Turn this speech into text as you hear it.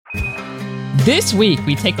This week,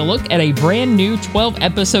 we take a look at a brand new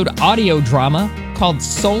 12-episode audio drama called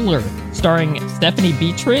Solar, starring Stephanie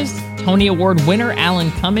Beatriz, Tony Award winner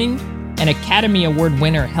Alan Cumming, and Academy Award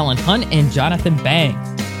winner Helen Hunt and Jonathan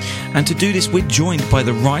Banks. And to do this, we're joined by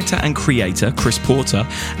the writer and creator, Chris Porter,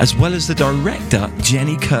 as well as the director,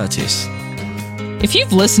 Jenny Curtis. If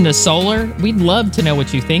you've listened to Solar, we'd love to know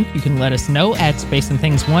what you think. You can let us know at Space and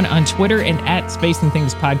Things 1 on Twitter and at Space and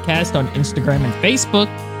Things Podcast on Instagram and Facebook,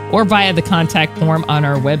 or via the contact form on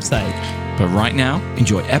our website. But right now,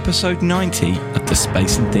 enjoy episode 90 of the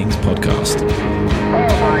Space and Things podcast. Oh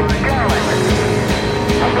my God!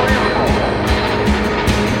 Unbelievable!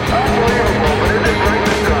 Unbelievable, but it is great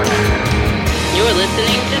to touch. You're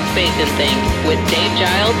listening to Space and Things with Dave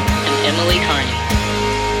Giles and Emily Carney.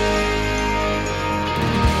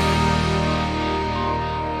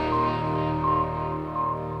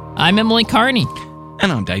 I'm Emily Carney.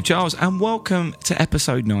 And I'm Dave Giles, and welcome to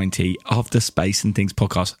episode 90 of the Space and Things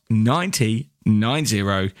podcast. 90.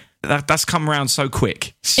 That's come around so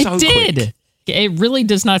quick. So it did. Quick. It really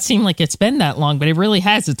does not seem like it's been that long, but it really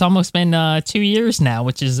has. It's almost been 2 years now,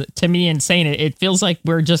 which is, to me, insane. It feels like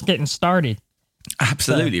we're just getting started.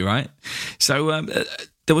 Absolutely, right? So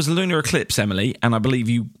there was a lunar eclipse, Emily, and I believe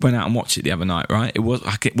you went out and watched it the other night, right?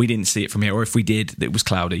 We didn't see it from here, or if we did, it was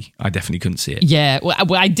cloudy. I definitely couldn't see it. Yeah,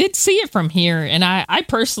 well, I did see it from here, and I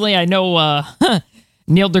personally, I know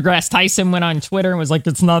Neil deGrasse Tyson went on Twitter and was like,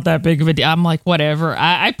 it's not that big of a deal. I'm like, whatever.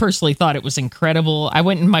 I personally thought it was incredible. I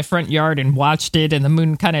went in my front yard and watched it, and the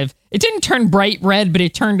moon it didn't turn bright red, but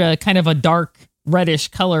it turned a kind of a dark reddish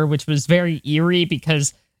color, which was very eerie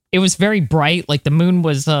because it was very bright. Like the moon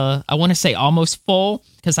was, I want to say almost full,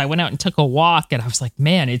 because I went out and took a walk and I was like,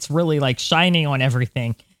 man, it's really like shining on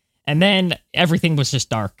everything. And then everything was just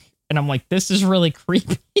dark. And I'm like, this is really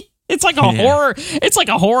creepy. It's like a horror. It's like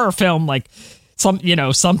a horror film. Like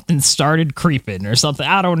something started creeping or something.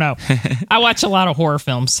 I don't know. I watch a lot of horror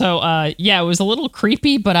films. So it was a little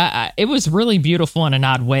creepy, but it was really beautiful in an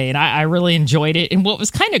odd way. And I really enjoyed it. And what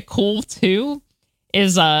was kind of cool too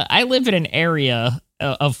is I live in an area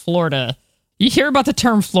of Florida. You hear about the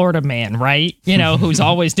term Florida man, right? You know, who's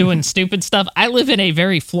always doing stupid stuff. I live in a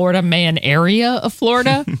very Florida man area of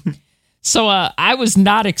Florida. So I was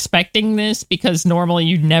not expecting this because normally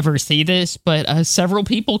you'd never see this, but several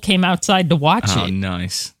people came outside to watch it. Oh,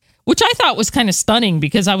 nice. Which I thought was kind of stunning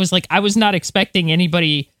because I was like, I was not expecting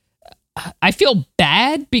anybody. I feel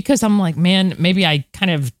bad because I'm like, man, maybe I kind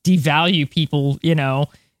of devalue people, you know.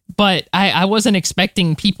 But I wasn't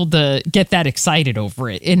expecting people to get that excited over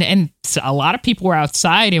it. And a lot of people were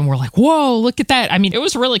outside and were like, whoa, look at that. I mean, it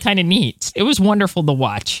was really kind of neat. It was wonderful to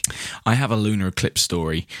watch. I have a lunar eclipse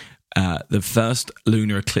story. The first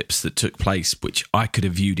lunar eclipse that took place, which I could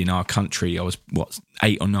have viewed in our country, I was,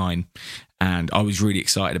 8 or 9. And I was really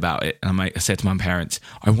excited about it. And I said to my parents,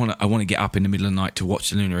 I want to get up in the middle of the night to watch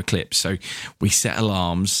the lunar eclipse. So we set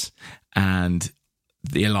alarms and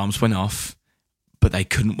the alarms went off. But they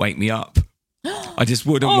couldn't wake me up. I just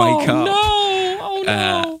wouldn't wake up. Oh,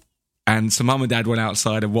 no. And so mum and dad went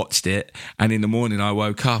outside and watched it. And in the morning I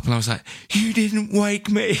woke up and I was like, you didn't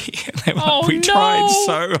wake me. And they were like, we tried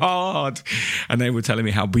so hard. And they were telling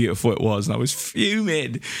me how beautiful it was. And I was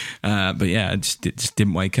fuming. But yeah, it just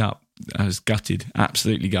didn't wake up. I was gutted,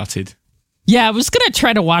 absolutely gutted. Yeah, I was going to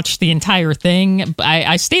try to watch the entire thing.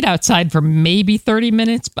 I stayed outside for maybe 30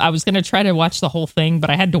 minutes. I was going to try to watch the whole thing, but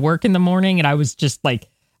I had to work in the morning and I was just like,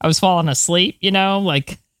 I was falling asleep, you know,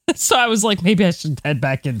 like, so I was like, maybe I should head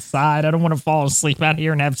back inside. I don't want to fall asleep out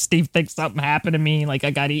here and have Steve think something happened to me, like I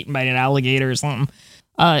got eaten by an alligator or something.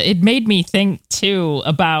 It made me think too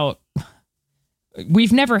about,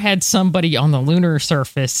 we've never had somebody on the lunar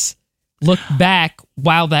surface look back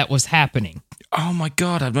while that was happening. Oh my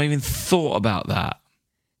God, I've not even thought about that.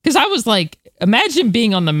 Because I was like, imagine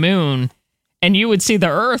being on the moon and you would see the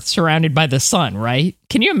Earth surrounded by the sun, right?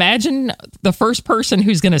 Can you imagine the first person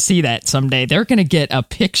who's going to see that someday? They're going to get a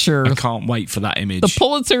picture. I can't wait for that image. The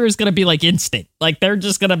Pulitzer is going to be like instant. Like they're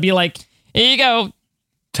just going to be like, here you go.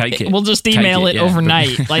 Take it. We'll just email it yeah.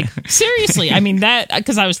 overnight. Like, seriously. I mean, that,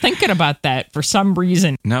 because I was thinking about that for some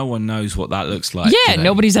reason. No one knows what that looks like. Yeah, today.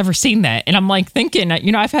 Nobody's ever seen that. And I'm like thinking,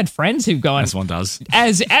 you know, I've had friends who've gone. As one does.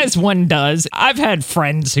 As one does. I've had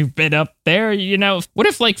friends who've been up there, you know. What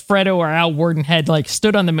if like Fredo or Al Worden had like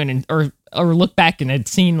stood on the moon and, or looked back and had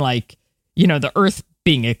seen like, you know, the Earth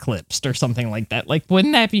being eclipsed or something like that? Like,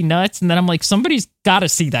 wouldn't that be nuts? And then I'm like, somebody's got to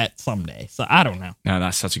see that someday. So I don't know. No,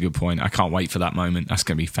 that's such a good point. I can't wait for that moment. That's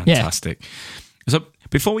going to be fantastic. So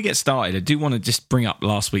before we get started, I do want to just bring up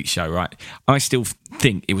last week's show, right? I still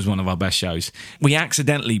think it was one of our best shows. We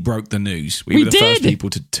accidentally broke the news. We were the first people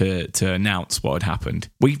to announce what had happened.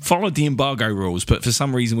 We followed the embargo rules, but for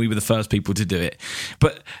some reason we were the first people to do it.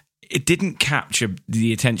 But it didn't capture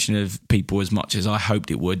the attention of people as much as I hoped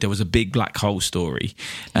it would. There was a big black hole story.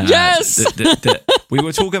 Yes! that we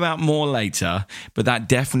will talk about more later, but that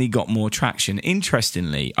definitely got more traction.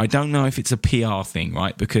 Interestingly, I don't know if it's a PR thing,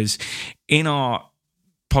 right? Because in our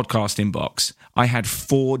podcast inbox, I had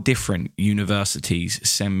 4 different universities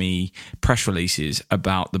send me press releases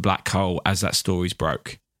about the black hole as that stories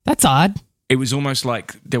broke. That's odd. It was almost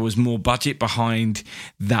like there was more budget behind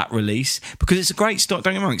that release because it's a great story.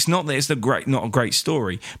 Don't get me wrong; it's not that it's not a great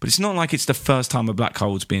story, but it's not like it's the first time a black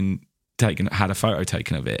hole's been had a photo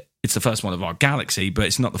taken of it. It's the first one of our galaxy, but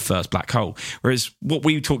it's not the first black hole. Whereas what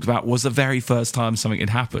we talked about was the very first time something had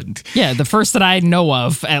happened. Yeah, the first that I know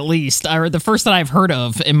of, at least, or the first that I've heard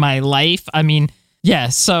of in my life. I mean, yeah,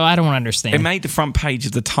 so I don't understand. It made the front page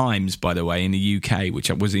of the Times, by the way, in the UK,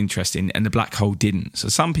 which was interesting, and the black hole didn't. So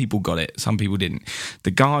some people got it, some people didn't.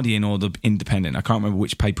 The Guardian or the Independent, I can't remember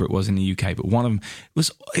which paper it was in the UK, but one of them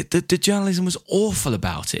was, the journalism was awful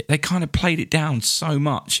about it. They kind of played it down so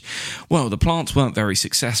much. Well, the plants weren't very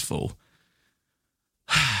successful.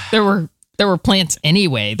 There were plants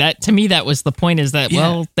anyway. That, to me, that was the point, is that,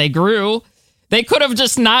 well, they grew. They could have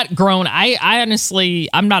just not grown. I honestly,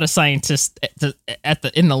 I'm not a scientist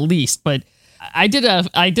in the least, but I did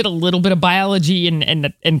a little bit of biology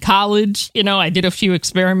in college. You know, I did a few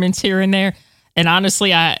experiments here and there, and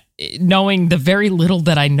honestly, knowing the very little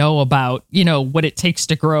that I know about, you know, what it takes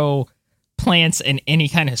to grow plants in any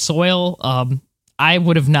kind of soil, I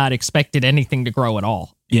would have not expected anything to grow at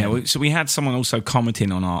all. Yeah, so we had someone also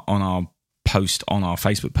commenting on our post on our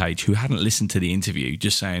Facebook page who hadn't listened to the interview,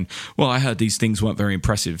 just saying, well, I heard these things weren't very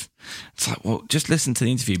impressive. It's like, well, just listen to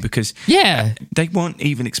the interview, because they weren't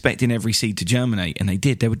even expecting every seed to germinate, and they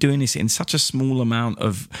did. They were doing this in such a small amount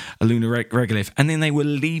of a lunar regolith, and then they were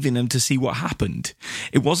leaving them to see what happened.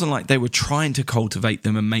 It wasn't like they were trying to cultivate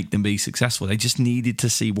them and make them be successful. They just needed to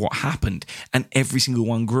see what happened, and every single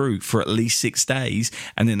one grew for at least 6 days,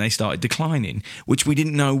 and then they started declining, which we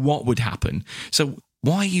didn't know what would happen. So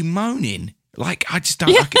why are you moaning? Like, I just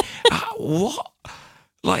don't. What?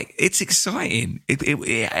 Like, it's exciting. It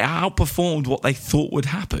outperformed what they thought would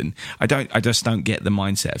happen. I just don't get the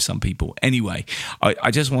mindset of some people. Anyway,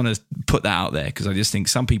 I just want to put that out there, because I just think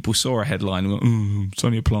some people saw a headline and went, "Oh, it's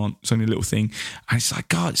only a plant. It's only a little thing," and it's like,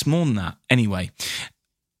 God, it's more than that. Anyway,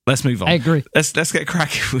 let's move on. I agree. Let's get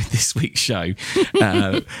cracking with this week's show.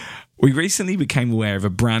 We recently became aware of a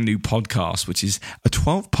brand new podcast, which is a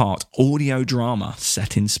 12-part audio drama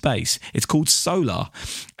set in space. It's called Solar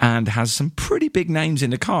and has some pretty big names in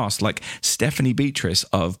the cast, like Stephanie Beatrice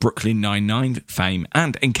of Brooklyn Nine-Nine fame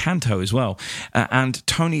and Encanto as well, and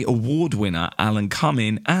Tony Award winner Alan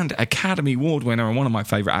Cumming, and Academy Award winner and one of my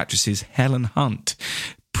favorite actresses, Helen Hunt.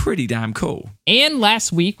 Pretty damn cool. And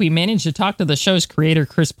last week, we managed to talk to the show's creator,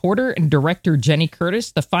 Chris Porter, and director, Jenny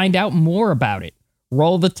Curtis, to find out more about it.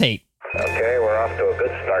 Roll the tape. Okay, we're off to a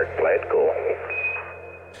good start. Play it cool.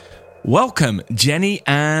 Welcome, Jenny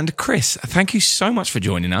and Chris. Thank you so much for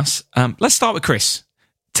joining us. Let's start with Chris.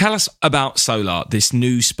 Tell us about Solar, this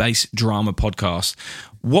new space drama podcast.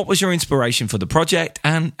 What was your inspiration for the project,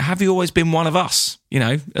 and have you always been one of us,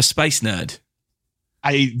 a space nerd?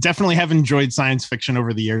 I definitely have enjoyed science fiction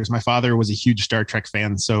over the years. My father was a huge Star Trek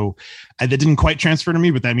fan, so that didn't quite transfer to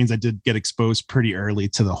me, but that means I did get exposed pretty early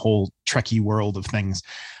to the whole Trekkie world of things.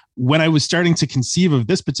 When I was starting to conceive of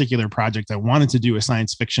this particular project, I wanted to do a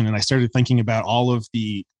science fiction, and I started thinking about all of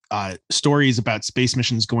the stories about space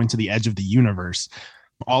missions going to the edge of the universe,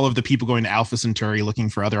 all of the people going to Alpha Centauri looking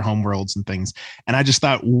for other homeworlds and things. And I just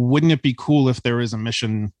thought, wouldn't it be cool if there was a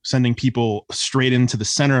mission sending people straight into the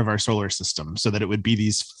center of our solar system, so that it would be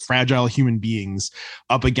these fragile human beings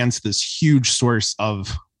up against this huge source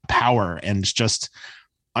of power and just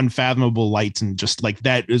unfathomable light. And just like,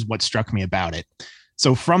 that is what struck me about it.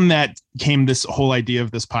 So from that came this whole idea of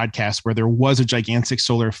this podcast, where there was a gigantic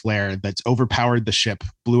solar flare that's overpowered the ship,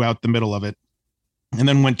 blew out the middle of it, and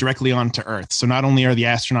then went directly onto Earth. So not only are the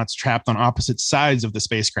astronauts trapped on opposite sides of the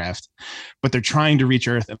spacecraft, but they're trying to reach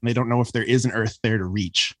Earth, and they don't know if there is an Earth there to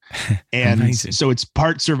reach. And so it's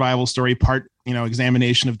part survival story, part,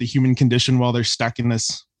 examination of the human condition while they're stuck in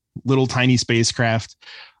this little tiny spacecraft.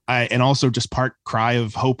 And also just part cry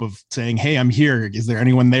of hope of saying, hey, I'm here. Is there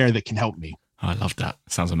anyone there that can help me? I love that.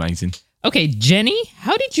 Sounds amazing. Okay, Jenny,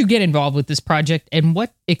 how did you get involved with this project, and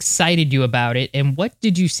what excited you about it, and what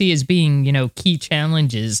did you see as being, key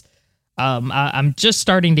challenges I'm just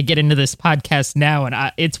starting to get into this podcast now,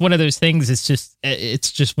 and it's one of those things.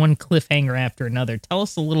 It's just one cliffhanger after another. Tell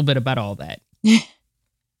us a little bit about all that.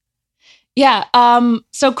 Yeah.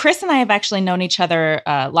 So Chris and I have actually known each other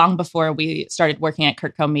long before we started working at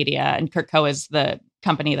Kurtco Media, and Kurtco is the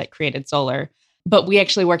company that created Solar. But we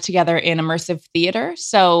actually work together in immersive theater.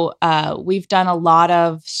 So we've done a lot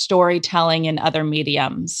of storytelling in other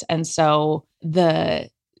mediums, and so the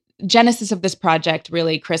genesis of this project,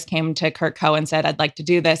 really, Chris came to Kurtco and said, I'd like to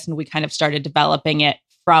do this. And we kind of started developing it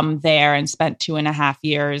from there and spent 2.5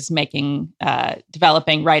 years making,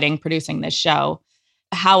 developing, writing, producing this show.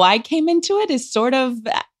 How I came into it is sort of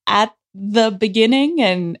at the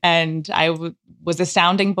beginning. And I was a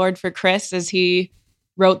sounding board for Chris as he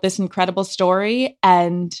wrote this incredible story.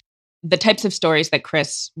 And the types of stories that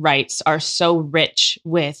Chris writes are so rich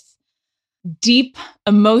with deep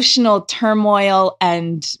emotional turmoil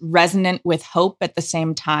and resonant with hope at the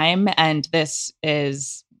same time. And this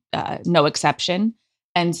is no exception.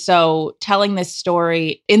 And so telling this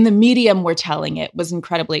story in the medium we're telling it was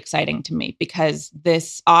incredibly exciting to me, because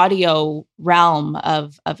this audio realm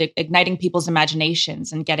of igniting people's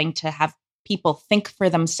imaginations and getting to have people think for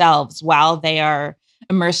themselves while they are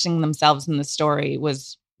immersing themselves in the story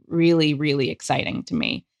was really, really exciting to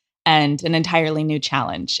me. And an entirely new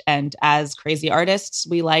challenge. And as crazy artists,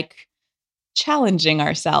 we like challenging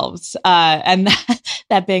ourselves. And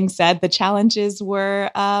that being said, the challenges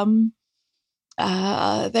were,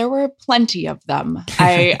 there were plenty of them.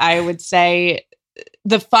 I would say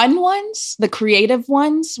the fun ones, the creative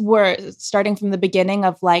ones, were starting from the beginning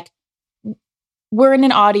of like, we're in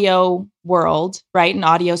an audio world, right? An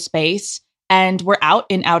audio space, and we're out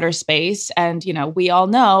in outer space. And, we all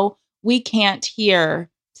know we can't hear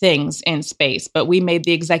things in space, but we made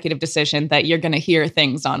the executive decision that you're going to hear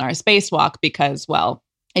things on our spacewalk because, well,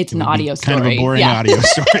 it's an audio story. Kind of a boring audio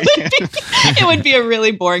story. It would be a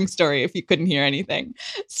really boring story if you couldn't hear anything.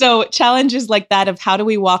 So challenges like that of how do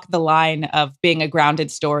we walk the line of being a grounded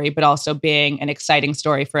story, but also being an exciting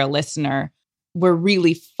story for a listener, were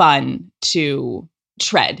really fun to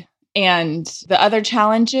tread. And the other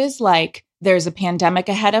challenges, like there's a pandemic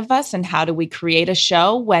ahead of us, and how do we create a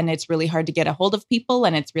show when it's really hard to get a hold of people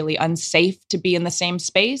and it's really unsafe to be in the same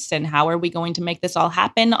space? And how are we going to make this all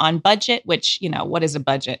happen on budget, which, what is a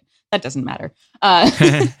budget? That doesn't matter.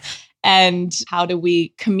 And how do we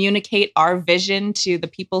communicate our vision to the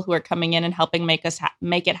people who are coming in and helping make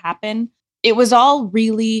it happen? It was all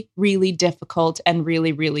really, really difficult and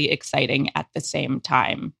really, really exciting at the same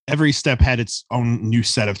time. Every step had its own new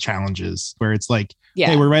set of challenges where it's like,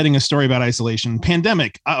 hey, we're writing a story about isolation.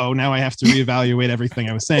 Pandemic. Now I have to reevaluate everything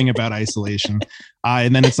I was saying about isolation.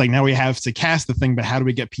 And then it's like, now we have to cast the thing, but how do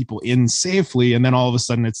we get people in safely? And then all of a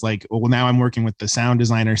sudden it's like, well, now I'm working with the sound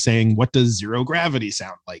designer saying, what does zero gravity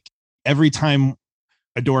sound like? Every time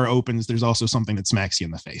a door opens, there's also something that smacks you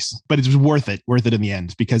in the face. But it was worth it in the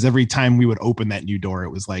end, because every time we would open that new door, it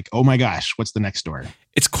was like, oh my gosh, what's the next door?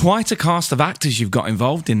 It's quite a cast of actors you've got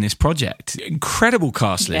involved in this project. Incredible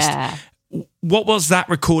cast list. Yeah. What was that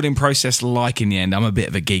recording process like in the end? I'm a bit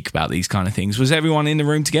of a geek about these kind of things. Was everyone in the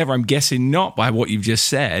room together? I'm guessing not, by what you've just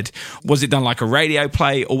said. Was it done like a radio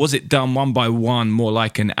play, or was it done one by one, more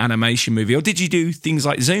like an animation movie? Or did you do things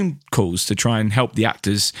like Zoom calls to try and help the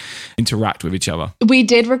actors interact with each other? We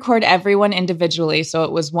did record everyone individually. So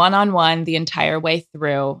it was one-on-one the entire way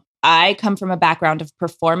through. I come from a background of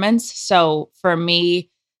performance. So for me,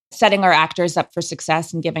 setting our actors up for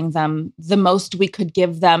success and giving them the most we could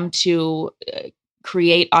give them to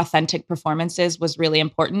create authentic performances was really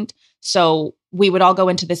important. So we would all go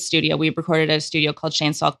into this studio. We recorded at a studio called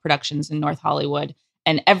Shane Salk Productions in North Hollywood.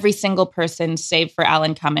 And every single person, save for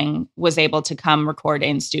Alan Cumming, was able to come record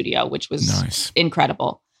in studio, which was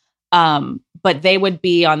incredible. But they would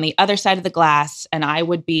be on the other side of the glass, and I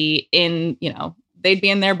would be in, they'd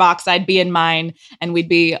be in their box, I'd be in mine, and we'd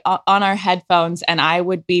be on our headphones, and I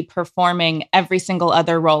would be performing every single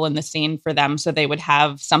other role in the scene for them, so they would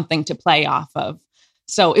have something to play off of.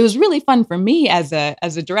 So it was really fun for me as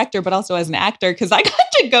a director, but also as an actor, because I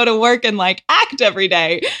got to go to work and act every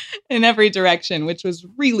day in every direction, which was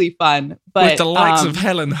really fun. But with the likes of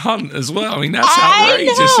Helen Hunt as well. I mean, that's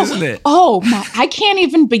outrageous, isn't it? Oh my! I can't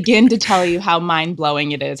even begin to tell you how mind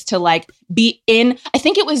blowing it is to be in. I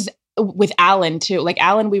think it was with Alan too.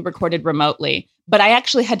 Alan, we recorded remotely, but I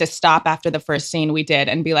actually had to stop after the first scene we did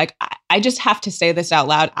and be like, I just have to say this out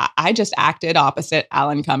loud. I just acted opposite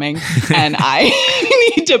Alan Cumming, and I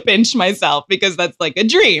need to pinch myself because that's like a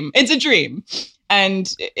dream. It's a dream.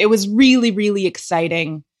 And it was really, really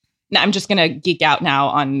exciting. Now, I'm just going to geek out now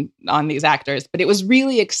on these actors, but it was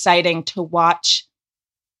really exciting to watch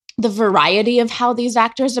the variety of how these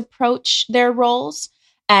actors approach their roles,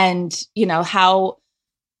 and, you know, how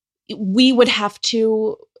we would have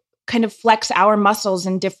to kind of flex our muscles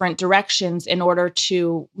in different directions in order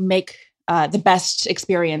to make the best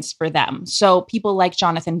experience for them. So people like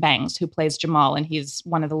Jonathan Bangs, who plays Jamal, and he's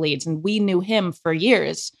one of the leads, and we knew him for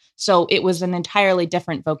years. So it was an entirely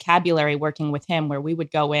different vocabulary working with him, where we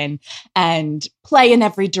would go in and play in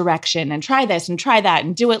every direction and try this and try that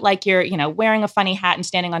and do it like you're, you know, wearing a funny hat and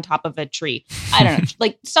standing on top of a tree. I don't know,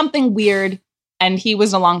 like something weird. And he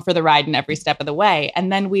was along for the ride in every step of the way.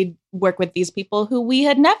 And then we'd work with these people who we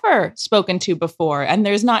had never spoken to before. And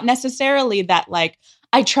there's not necessarily that, like,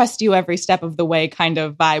 I trust you every step of the way kind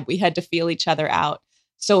of vibe. We had to feel each other out.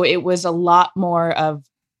 So it was a lot more of,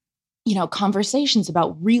 you know, conversations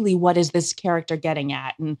about really what is this character getting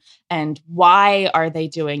at, and why are they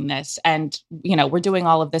doing this? And, you know, we're doing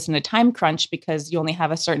all of this in a time crunch because you only have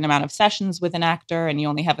a certain amount of sessions with an actor and you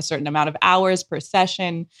only have a certain amount of hours per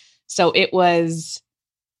session. So it was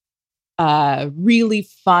a really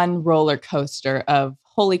fun roller coaster of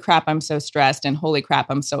holy crap, I'm so stressed, and holy crap,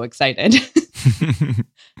 I'm so excited.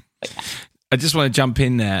 I just want to jump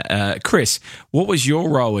in there. Chris, what was your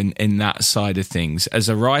role in that side of things? As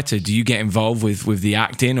a writer, do you get involved with the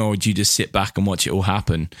acting, or do you just sit back and watch it all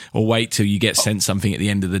happen, or wait till you get sent something at the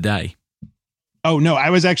end of the day? Oh, no, I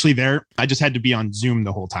was actually there. I just had to be on Zoom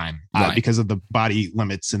the whole time Right. because of the body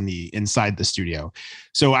limits inside the studio.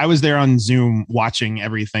 So I was there on Zoom watching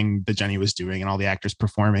everything that Jenny was doing and all the actors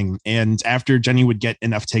performing. And after Jenny would get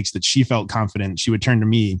enough takes that she felt confident, she would turn to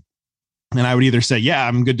me and I would either say, yeah,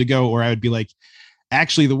 I'm good to go. Or I would be like,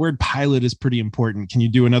 actually, the word pilot is pretty important. Can you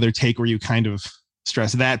do another take where you kind of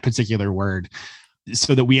stress that particular word?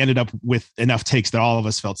 So that we ended up with enough takes that all of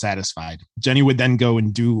us felt satisfied. Jenny would then go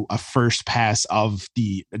and do a first pass of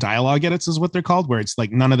the dialogue edits, is what they're called, where it's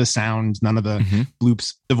like none of the sound, none of the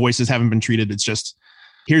bloops, the voices haven't been treated. It's just,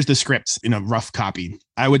 here's the script in a rough copy.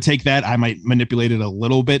 I would take that. I might manipulate it a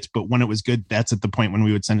little bit, but when it was good, that's at the point when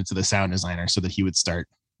we would send it to the sound designer so that he would start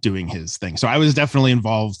doing his thing. So I was definitely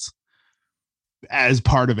involved as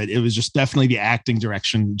part of it. It was just definitely the acting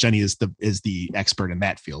direction. Jenny is the expert in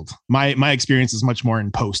that field. My experience is much more in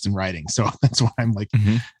post and writing. So that's why I'm like,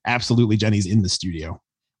 absolutely, Jenny's in the studio.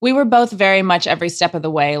 We were both very much every step of the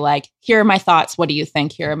way, like, here are my thoughts. What do you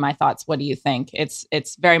think? Here are my thoughts. What do you think?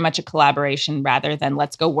 It's very much a collaboration rather than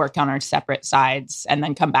let's go work on our separate sides and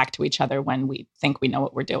then come back to each other when we think we know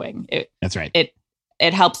what we're doing. That's right.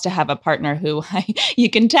 It helps to have a partner who you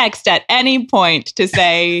can text at any point to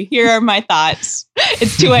say, here are my thoughts.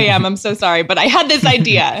 It's 2 a.m. I'm so sorry, but I had this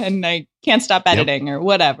idea and I can't stop editing or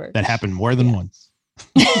whatever. That happened more than once.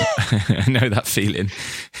 I know that feeling.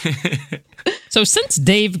 So since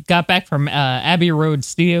Dave got back from Abbey Road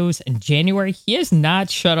Studios in January, he has not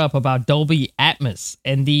shut up about Dolby Atmos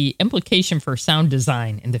and the implication for sound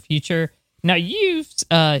design in the future. Now, you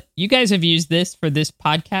guys have used this for this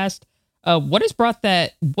podcast. What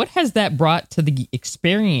has that brought to the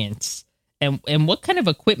experience, and what kind of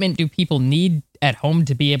equipment do people need at home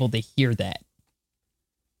to be able to hear that?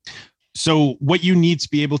 So what you need to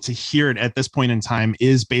be able to hear it at this point in time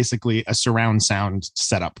is basically a surround sound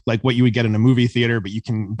setup, like what you would get in a movie theater, but you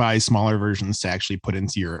can buy smaller versions to actually put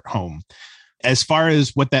into your home. As far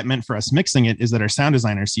as what that meant for us mixing it is that our sound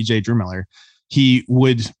designer, CJ Drumiller, he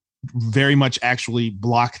would very much actually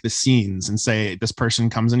block the scenes and say, this person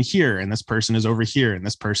comes in here and this person is over here and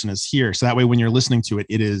this person is here. So that way, when you're listening to it,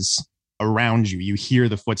 it is around you. You hear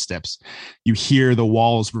the footsteps, you hear the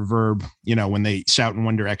walls reverb. You know, when they shout in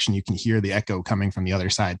one direction, you can hear the echo coming from the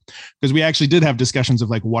other side. Because we actually did have discussions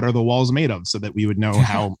of like, what are the walls made of, so that we would know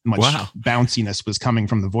how much bounciness was coming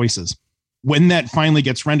from the voices. When that finally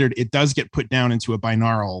gets rendered, it does get put down into a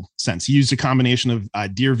binaural sense. He used a combination of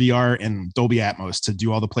Deer VR and Dolby Atmos to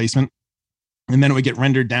do all the placement. And then it would get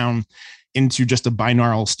rendered down into just a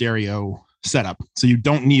binaural stereo setup. So you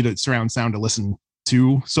don't need a surround sound to listen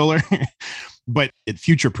to Solar, but it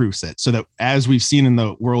future proofs it so that, as we've seen in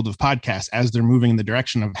the world of podcasts, as they're moving in the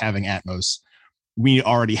direction of having Atmos, we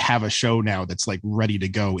already have a show now that's like ready to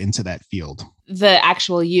go into that field. The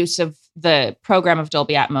actual use of the program of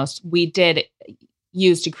Dolby Atmos, we did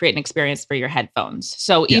use to create an experience for your headphones.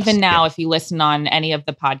 So even now, if you listen on any of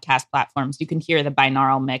the podcast platforms, you can hear the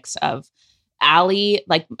binaural mix of Allie,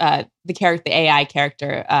 like the AI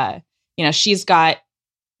character. She's got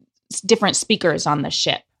different speakers on the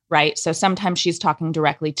ship, right? So sometimes she's talking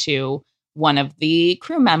directly to one of the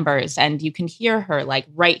crew members and you can hear her like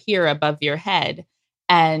right here above your head.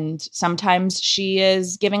 And sometimes she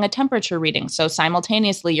is giving a temperature reading. So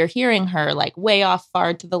simultaneously you're hearing her like way off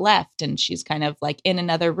far to the left and she's kind of like in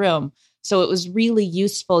another room. So it was really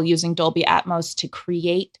useful using Dolby Atmos to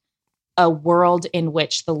create a world in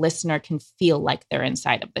which the listener can feel like they're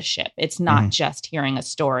inside of the ship. It's not just hearing a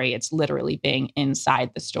story. It's literally being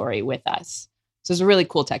inside the story with us. So it's a really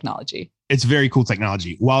cool technology. It's very cool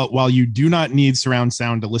technology. While you do not need surround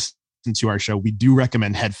sound to listen to our show, we do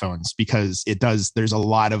recommend headphones because there's a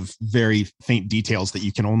lot of very faint details that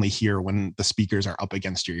you can only hear when the speakers are up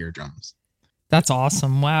against your eardrums. That's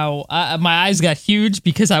awesome. Wow. My eyes got huge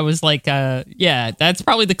because I was like, yeah, that's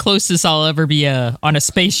probably the closest I'll ever be on a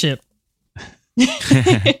spaceship.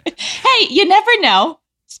 Hey, you never know.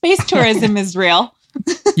 Space tourism is real.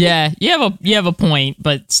 Yeah, you have a point,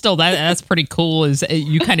 but still that's pretty cool is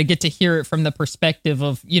you kind of get to hear it from the perspective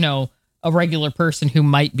of, a regular person who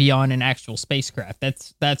might be on an actual spacecraft.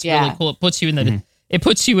 That's really cool. It puts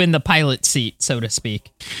you in the pilot seat, so to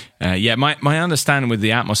speak. My understanding with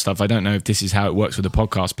the Atmos stuff, I don't know if this is how it works with the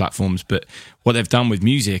podcast platforms, but what they've done with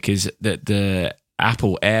music is that the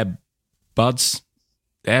Apple AirPods,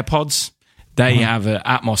 they have an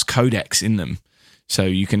Atmos codecs in them. So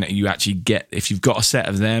you actually get, if you've got a set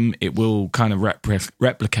of them, it will kind of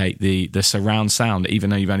replicate the surround sound, even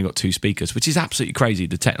though you've only got two speakers, which is absolutely crazy,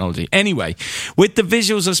 the technology. Anyway, with the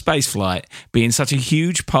visuals of spaceflight being such a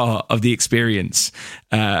huge part of the experience,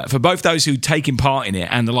 for both those who taking part in it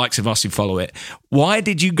and the likes of us who follow it, why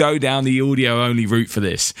did you go down the audio-only route for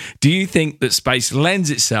this? Do you think that space lends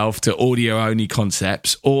itself to audio-only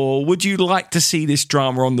concepts, or would you like to see this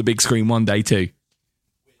drama on the big screen one day too?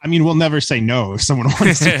 I mean, we'll never say no if someone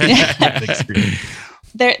wants to be on the big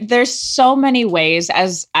screen. There's so many ways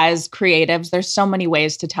as creatives, there's so many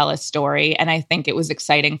ways to tell a story. And I think it was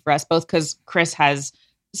exciting for us both because Chris has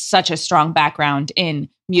such a strong background in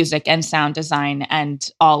music and sound design and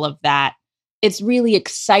all of that. It's really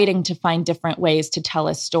exciting to find different ways to tell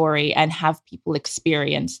a story and have people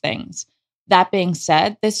experience things. That being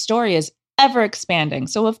said, this story is ever expanding.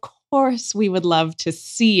 So of course we would love to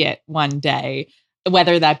see it one day,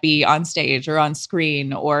 whether that be on stage or on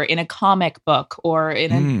screen or in a comic book or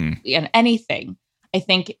in anything. I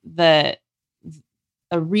think a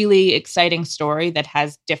really exciting story that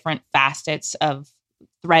has different facets of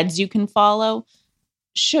threads you can follow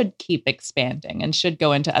should keep expanding and should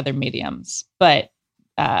go into other mediums. But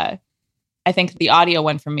I think the audio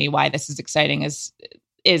one for me, why this is exciting is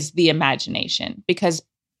the imagination, because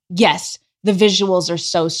yes, the visuals are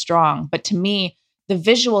so strong, but to me, the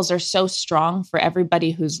visuals are so strong for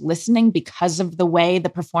everybody who's listening because of the way the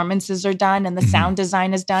performances are done and the sound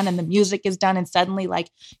design is done and the music is done. And suddenly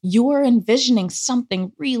you're envisioning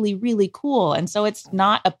something really, really cool. And so it's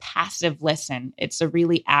not a passive listen. It's a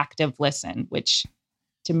really active listen, which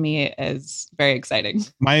to me is very exciting.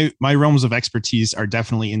 My realms of expertise are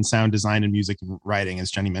definitely in sound design and music writing,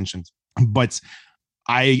 as Jenny mentioned, but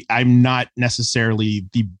I'm not necessarily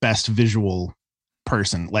the best visual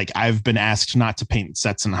person. Like, I've been asked not to paint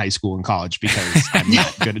sets in high school and college because I'm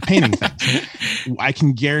not good at painting things. I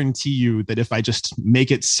can guarantee you that if I just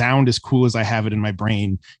make it sound as cool as I have it in my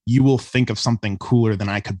brain, you will think of something cooler than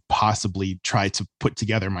I could possibly try to put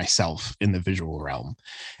together myself in the visual realm.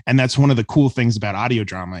 And that's one of the cool things about audio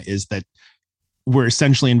drama, is that we're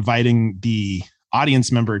essentially inviting the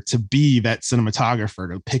audience member to be that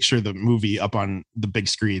cinematographer, to picture the movie up on the big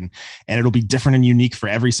screen, and it'll be different and unique for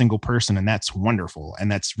every single person. And that's wonderful.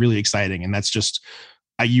 And that's really exciting. And that's just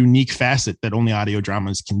a unique facet that only audio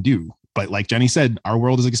dramas can do. But like Jenny said, our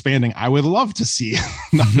world is expanding. I would love to see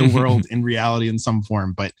the world in reality in some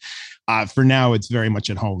form, but for now, it's very much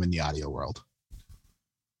at home in the audio world.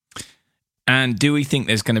 And do we think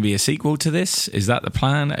there's going to be a sequel to this? Is that the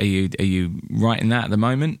plan? Are you writing that at the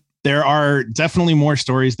moment? There are definitely more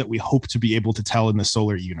stories that we hope to be able to tell in the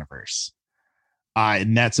solar universe.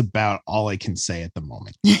 And that's about all I can say at the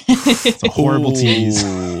moment. It's a horrible tease.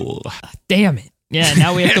 Damn it. Yeah,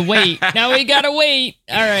 now we have to wait. Now we got to wait.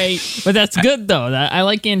 All right. But that's good, though. I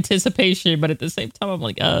like anticipation, but at the same time, I'm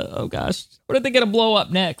like, oh, gosh, what are they going to blow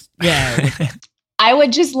up next? Yeah. I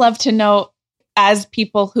would just love to know, as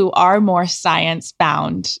people who are more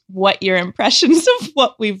science-bound, what your impressions of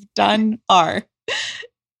what we've done are.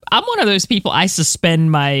 I'm one of those people, I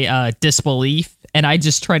suspend my disbelief and I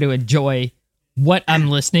just try to enjoy what I'm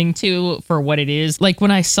listening to for what it is. Like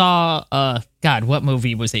when I saw, what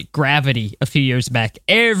movie was it? Gravity a few years back.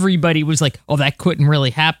 Everybody was like, oh, that couldn't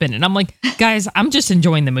really happen. And I'm like, guys, I'm just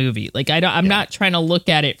enjoying the movie. Like, I'm not trying to look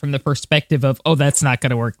at it from the perspective of, oh, that's not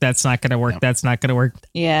going to work. That's not going to work. That's not going to work.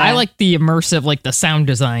 Yeah. I like the immersive, like the sound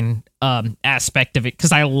design aspect of it,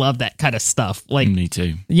 because I love that kind of stuff. Like, me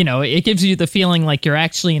too. It gives you the feeling like you're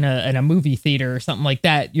actually in a movie theater or something like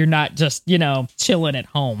that. You're not just, chilling at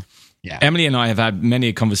home. Yeah. Emily and I have had many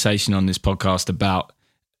a conversation on this podcast about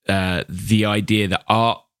the idea that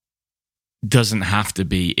art doesn't have to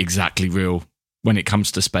be exactly real when it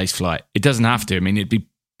comes to space flight. It doesn't have to. I mean, it'd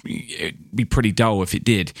be pretty dull if it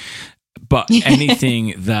did. But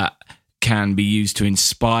anything that can be used to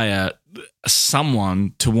inspire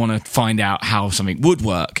someone to want to find out how something would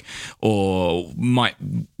work, or might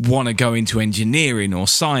want to go into engineering or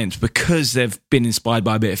science because they've been inspired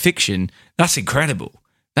by a bit of fiction, that's incredible.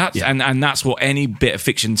 And that's what any bit of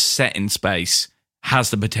fiction set in space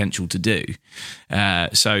has the potential to do.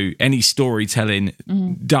 So any storytelling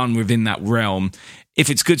done within that realm, if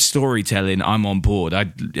it's good storytelling, I'm on board.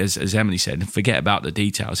 As Emily said, forget about the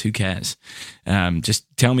details. Who cares? Just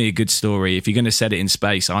tell me a good story. If you're going to set it in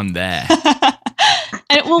space, I'm there.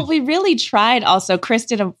 And well, we really tried also. Chris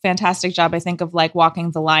did a fantastic job, I think, of like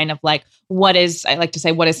walking the line of like, what is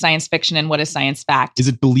science fiction and what is science fact? Is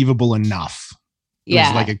it believable enough?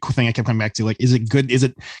 Yeah. Like a thing I kept coming back to, like, is it good? Is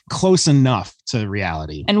it close enough to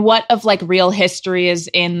reality? And what of like real history is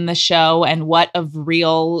in the show, and what of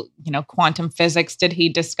real, quantum physics did he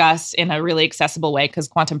discuss in a really accessible way? Because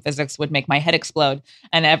quantum physics would make my head explode.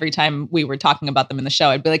 And every time we were talking about them in the show,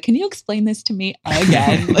 I'd be like, can you explain this to me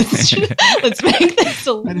again? Let's make this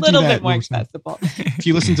a little bit more accessible. If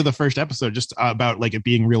you listen to the first episode, just about like it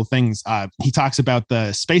being real things, he talks about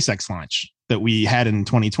the SpaceX launch that we had in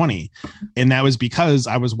 2020. And that was because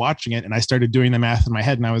I was watching it and I started doing the math in my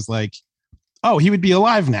head, and I was like, oh, he would be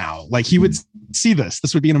alive now. Like, he would see this.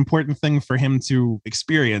 This would be an important thing for him to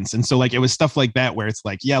experience. And so like, it was stuff like that where it's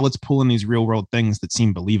like, yeah, let's pull in these real world things that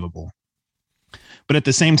seem believable. But at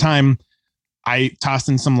the same time, I tossed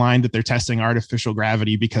in some line that they're testing artificial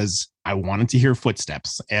gravity because I wanted to hear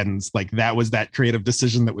footsteps. And like, that was that creative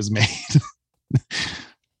decision that was made.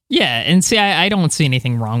 Yeah, and see, I don't see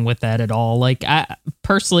anything wrong with that at all. Like, I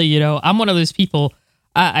personally, I'm one of those people,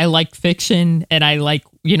 I like fiction, and I like,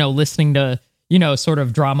 listening to, sort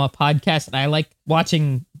of drama podcasts, and I like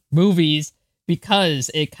watching movies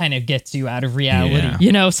because it kind of gets you out of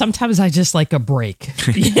reality. Yeah. Sometimes I just like a break.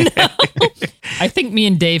 I think me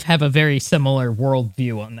and Dave have a very similar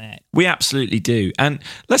worldview on that. We absolutely do. And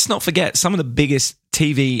let's not forget, some of the biggest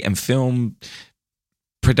TV and film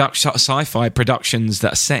sci-fi productions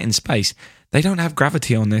that are set in space, they don't have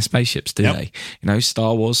gravity on their spaceships, do they?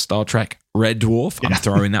 Star Wars, Star Trek, Red Dwarf, I'm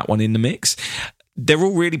throwing that one in the mix. They're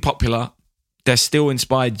all really popular. They're still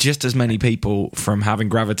inspired just as many people from having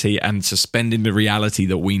gravity and suspending the reality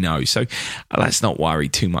that we know. So let's not worry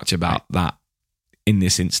too much about that in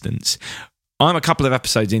this instance. I'm a couple of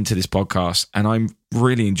episodes into this podcast and I'm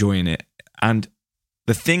really enjoying it. And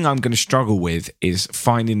the thing I'm going to struggle with is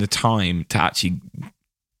finding the time to actually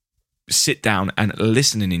sit down and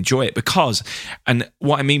listen and enjoy it, because, and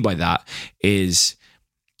what I mean by that is,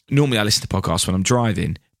 normally I listen to podcasts when I'm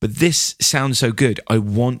driving, but this sounds so good, I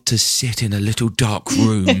want to sit in a little dark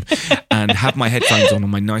room and have my headphones on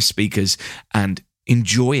my nice speakers and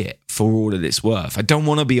enjoy it for all that it's worth. I don't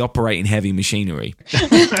want to be operating heavy machinery.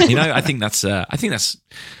 I think that's a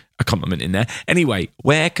compliment in there. Anyway,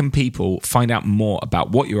 where can people find out more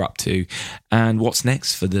about what you're up to and what's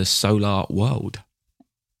next for the solar world?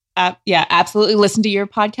 Yeah, absolutely. Listen to your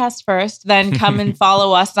podcast first, then come and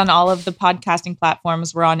follow us on all of the podcasting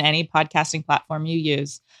platforms. We're on any podcasting platform you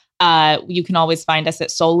use. You can always find us at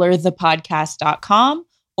solarthepodcast.com,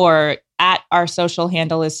 or at our social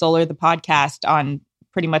handle is solarthepodcast on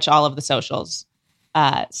pretty much all of the socials.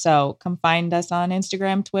 So come find us on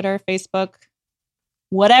Instagram, Twitter, Facebook,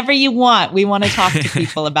 whatever you want. We want to talk to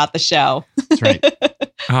people about the show. That's right.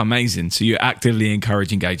 Oh, amazing. So you actively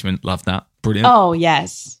encourage engagement. Love that. Brilliant. Oh,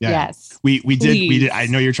 yes. Yeah. Yes. We did. I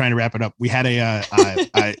know you're trying to wrap it up. We had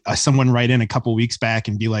a someone write in a couple weeks back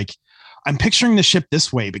and be like, I'm picturing the ship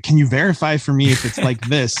this way, but can you verify for me if it's like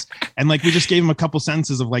this? And like, we just gave him a couple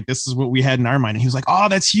sentences of like, this is what we had in our mind. And he was like, oh,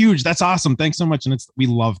 that's huge. That's awesome. Thanks so much. And we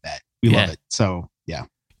love that. We love it. So yeah.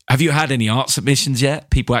 Have you had any art submissions yet?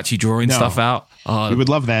 People actually drawing stuff out? We would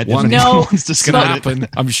love that. It's going to happen.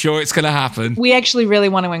 I'm sure it's going to happen. We actually really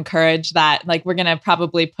want to encourage that. Like, we're going to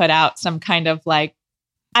probably put out some kind of like,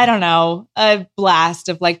 I don't know, a blast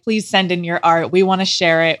of like, please send in your art. We want to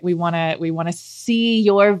share it. We want to see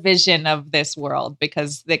your vision of this world,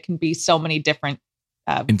 because there can be so many different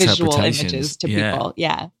visual images to people.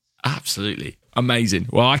 Yeah. Absolutely. Amazing.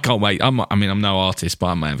 Well, I can't wait. I'm no artist, but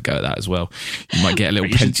I might have a go at that as well. You might get a little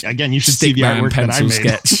you should see the artwork that I made.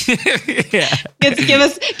 Sketch. Yeah. Give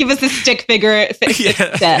us a stick figure.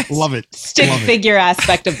 Love it. Figure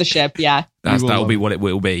aspect of the ship. Yeah. That'll be what it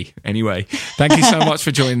will be. Anyway, thank you so much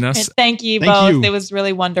for joining us. Thank you both. It was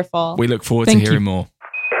really wonderful. We look forward to hearing more.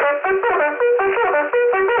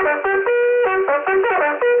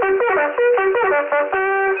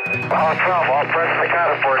 All press the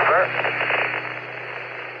counter for it, sir.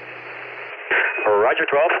 Roger,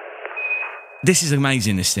 12. This is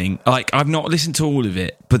amazing, this thing. Like, I've not listened to all of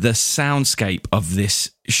it, but the soundscape of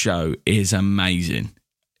this show is amazing.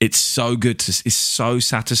 It's so good. It's so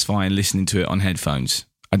satisfying listening to it on headphones.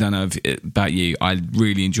 I don't know about you. I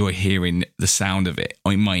really enjoy hearing the sound of it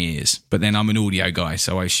in my ears. But then I'm an audio guy,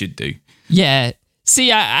 so I should do. Yeah. See,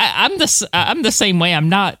 I'm the same way. I'm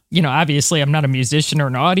not, obviously I'm not a musician or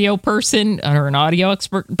an audio person or an audio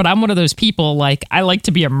expert, but I'm one of those people, like, I like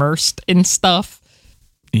to be immersed in stuff.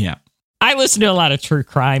 Yeah. I listen to a lot of true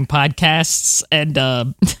crime podcasts, and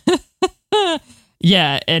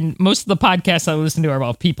yeah, and most of the podcasts I listen to are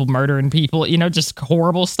about people murdering people, just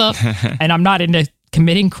horrible stuff. And I'm not into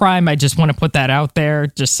committing crime. I just want to put that out there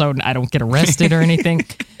just so I don't get arrested or anything.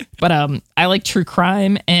 But I like true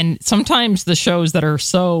crime, and sometimes the shows that are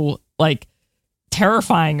so like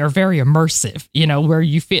terrifying are very immersive, where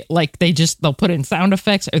you feel like they'll put in sound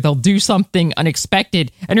effects or they'll do something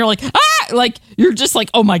unexpected and you're like, like you're just like,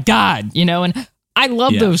 oh my God, and I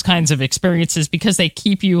love those kinds of experiences because they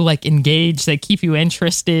keep you like engaged, they keep you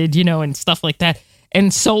interested, and stuff like that.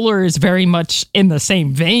 And Solar is very much in the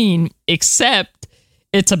same vein, except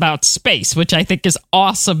it's about space, which I think is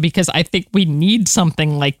awesome because I think we need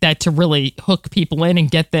something like that to really hook people in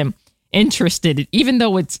and get them interested. Even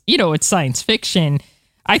though it's, it's science fiction,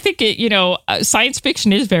 I think science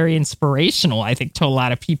fiction is very inspirational, I think, to a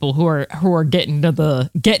lot of people who are getting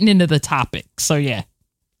into the topic. So yeah.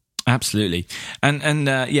 Absolutely, and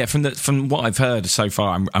from what I've heard so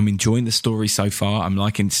far, I'm enjoying the story so far. I'm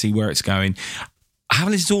liking to see where it's going. I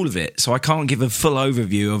haven't listened to all of it, so I can't give a full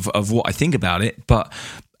overview of what I think about it. But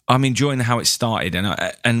I'm enjoying how it started, and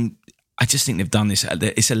I just think they've done this.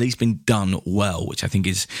 It's at least been done well, which I think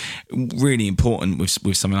is really important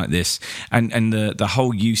with something like this, and the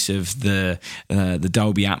whole use of the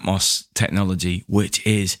Dolby Atmos technology, which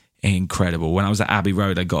is incredible. When I was at Abbey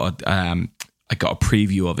Road, I got a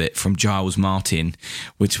preview of it from Giles Martin,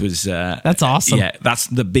 which was that's awesome. Yeah, that's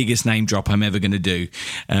the biggest name drop I'm ever going to do.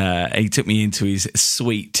 He took me into his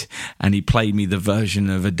suite and he played me the version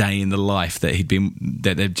of A Day in the Life that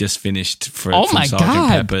they'd just finished from Sgt.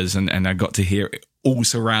 Pepper's, and I got to hear it all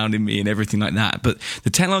surrounding me and everything like that. But the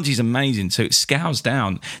technology is amazing. So it scales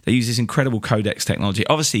down. They use this incredible codecs technology.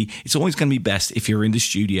 Obviously, it's always going to be best if you're in the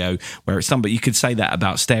studio where it's done, but you could say that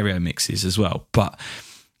about stereo mixes as well. But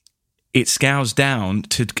it scales down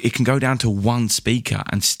it can go down to one speaker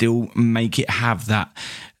and still make it have that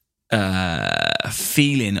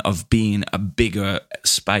feeling of being a bigger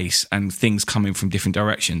space and things coming from different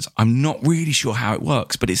directions. I'm not really sure how it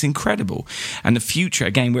works, but it's incredible. And the future,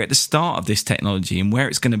 again, we're at the start of this technology, and where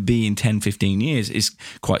it's going to be in 10, 15 years is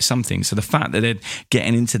quite something. So the fact that they're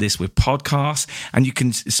getting into this with podcasts, and you can,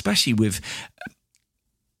 especially with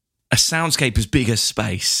a soundscape as big as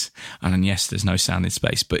space, and yes, there's no sound in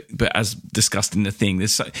space, but as discussed in the thing,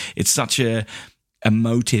 it's such a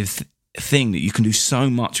emotive thing that you can do so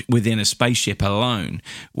much within a spaceship alone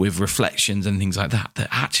with reflections and things like that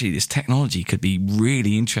actually this technology could be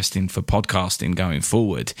really interesting for podcasting going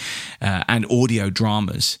forward, and audio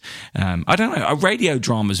dramas. I don't know, a radio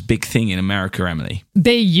drama's a big thing in America, Emily.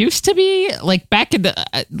 They used to be, like, back in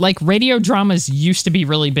the radio dramas used to be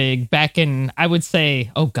really big back in, I would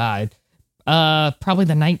say, probably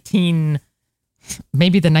the 1920s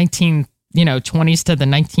to the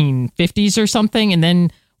 1950s or something. And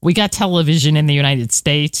then we got television in the United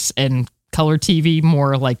States and color TV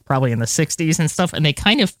more like probably in the 60s and stuff, and they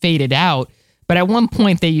kind of faded out. But at one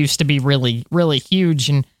point they used to be really, really huge.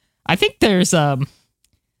 And I think there's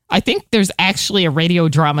actually a radio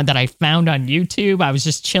drama that I found on YouTube. I was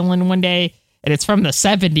just chilling one day, and it's from the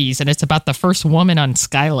 70s, and it's about the first woman on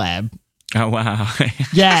Skylab. Oh, wow.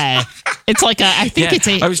 Yeah. It's like I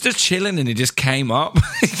was just chilling and it just came up.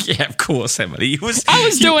 Yeah, of course, Emily. You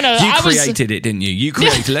created it, didn't you? You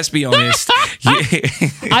created, let's be honest.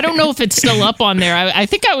 I don't know if it's still up on there. I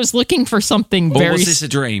think I was looking for something Or was this a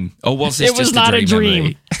dream? Or was this just not a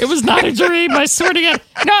dream? It was not a dream, I swear to God.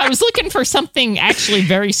 No, I was looking for something actually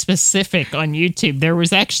very specific on YouTube. There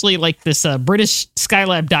was actually like this British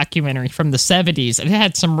Skylab documentary from the 70s. It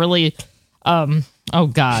had some really... oh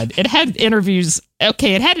God! It had interviews.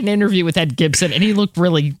 Okay, it had an interview with Ed Gibson, and he looked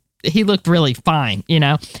really fine,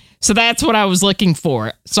 So that's what I was looking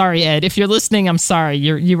for. Sorry, Ed, if you're listening, I'm sorry.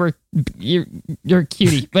 You're a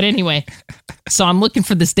cutie. But anyway, so I'm looking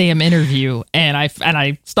for this damn interview, and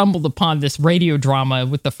I stumbled upon this radio drama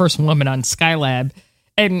with the first woman on Skylab.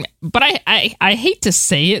 But I hate to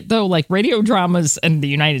say it though, like radio dramas in the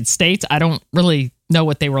United States, I don't really know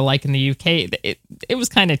what they were like in the UK. It was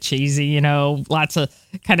kind of cheesy, lots of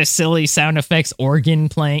kind of silly sound effects, organ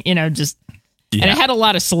playing, just Yeah. And it had a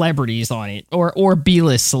lot of celebrities on it, or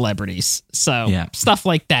B-list celebrities. So stuff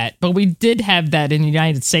like that. But we did have that in the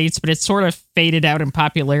United States, but it sort of faded out in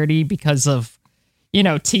popularity because of,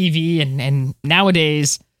 TV. And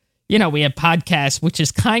nowadays, we have podcasts, which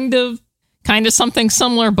is kind of something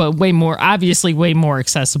similar, but way more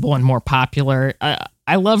accessible and more popular.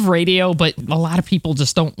 I love radio, but a lot of people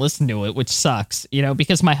just don't listen to it, which sucks,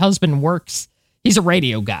 because my husband works, he's a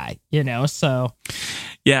radio guy, so.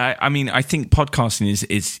 Yeah, I mean, I think podcasting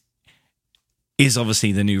is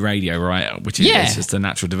obviously the new radio, right? Which is it's just the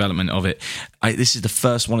natural development of it. This is the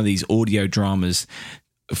first one of these audio dramas,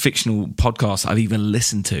 fictional podcasts I've even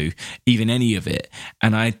listened to, even any of it,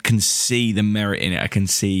 and I can see the merit in it.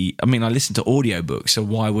 I listen to audiobooks, so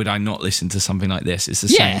why would I not listen to something like this? It's the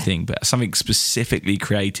same thing, but something specifically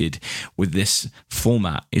created with this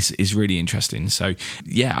format is really interesting. So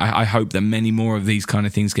I hope that many more of these kind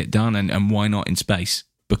of things get done, and why not in space?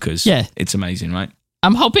 Because it's amazing, right?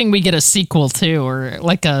 I'm hoping we get a sequel too, or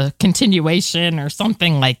like a continuation or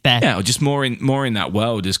something like that. Yeah, or just more in that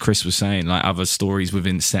world, as Chris was saying, like other stories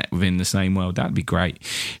within the same world. That'd be great.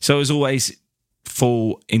 So as always,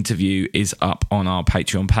 full interview is up on our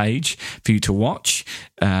Patreon page for you to watch.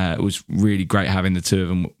 It was really great having the two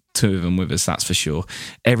of them with us, that's for sure.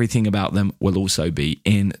 Everything about them will also be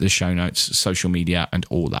in the show notes, social media, and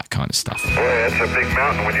all that kind of stuff. Boy, that's a big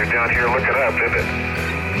mountain when you're down here looking up, isn't it?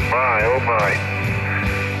 My, oh my.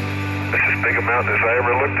 This is as big a mountain as I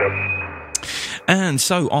ever looked up. And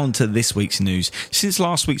so on to this week's news. Since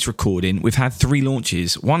last week's recording, we've had 3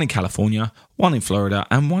 launches, one in California, one in Florida,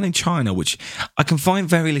 and one in China, which I can find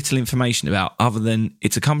very little information about other than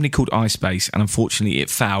it's a company called iSpace, and unfortunately it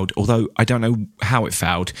failed, although I don't know how it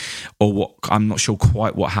failed or what. I'm not sure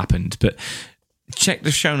quite what happened, but check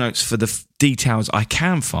the show notes for the details I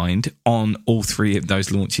can find on all 3 of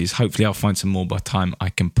those launches. Hopefully I'll find some more by the time I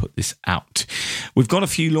can put this out. We've got a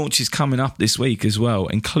few launches coming up this week as well,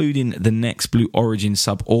 including the next Blue Origin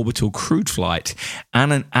suborbital crewed flight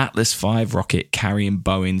and an Atlas V rocket carrying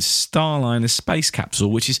Boeing's Starliner space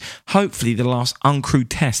capsule, which is hopefully the last uncrewed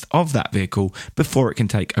test of that vehicle before it can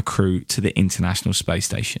take a crew to the International Space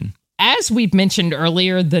Station. As we've mentioned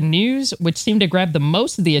earlier, the news which seemed to grab the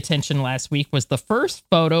most of the attention last week was the first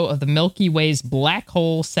photo of the Milky Way's black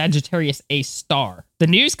hole Sagittarius A star. The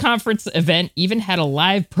news conference event even had a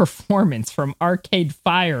live performance from Arcade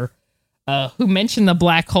Fire, who mentioned the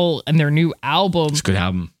black hole in their new album. It's a good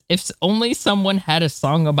album. If only someone had a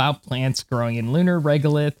song about plants growing in lunar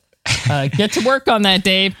regolith. Get to work on that,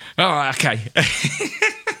 Dave. Oh, okay.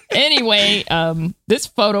 Anyway, this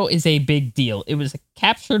photo is a big deal. It was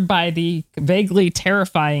captured by the vaguely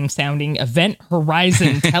terrifying sounding Event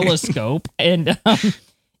Horizon telescope, and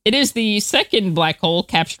it is the second black hole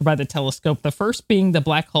captured by the telescope, the first being the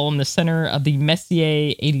black hole in the center of the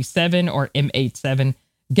Messier 87 or M87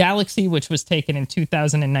 galaxy, which was taken in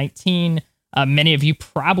 2019. Many of you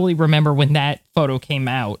probably remember when that photo came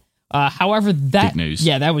out. However, big news.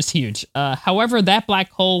 Yeah, that was huge. However, that black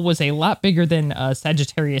hole was a lot bigger than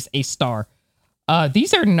Sagittarius A star.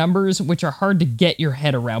 These are numbers which are hard to get your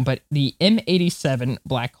head around, but the M87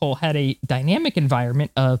 black hole had a dynamic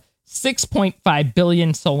environment of 6.5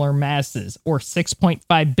 billion solar masses, or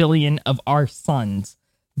 6.5 billion of our suns.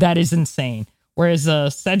 That is insane. Whereas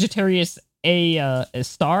Sagittarius A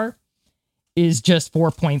star is just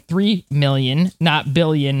 4.3 million, not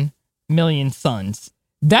billion, million suns.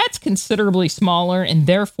 That's considerably smaller and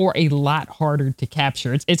therefore a lot harder to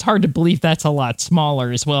capture. It's hard to believe that's a lot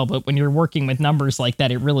smaller as well, but when you're working with numbers like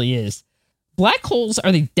that, it really is. Black holes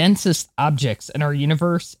are the densest objects in our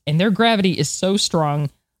universe, and their gravity is so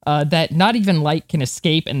strong that not even light can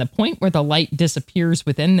escape, and the point where the light disappears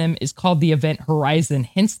within them is called the event horizon,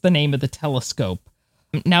 hence the name of the telescope.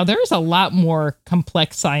 Now, there's a lot more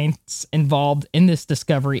complex science involved in this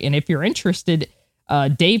discovery, and if you're interested,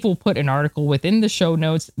 Dave will put an article within the show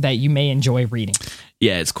notes that you may enjoy reading.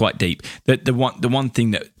 Yeah, it's quite deep. The one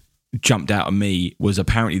thing that jumped out at me was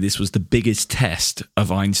apparently this was the biggest test of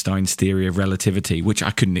Einstein's theory of relativity, which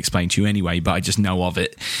I couldn't explain to you anyway, but I just know of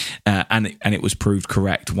it, and it was proved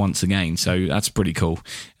correct once again. So that's pretty cool.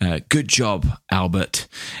 Good job, Albert.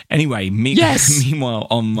 Anyway, meanwhile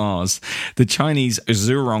on Mars, the Chinese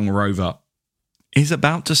Zhurong rover is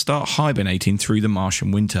about to start hibernating through the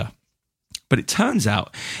Martian winter. But it turns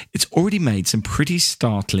out it's already made some pretty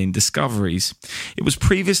startling discoveries. It was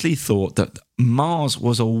previously thought that Mars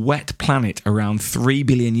was a wet planet around 3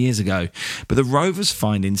 billion years ago, but the rover's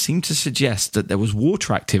findings seem to suggest that there was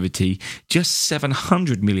water activity just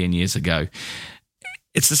 700 million years ago.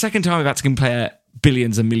 It's the second time we've had to compare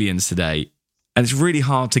billions and millions today, and it's really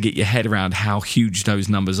hard to get your head around how huge those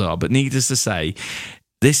numbers are. But needless to say,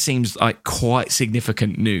 This seems like quite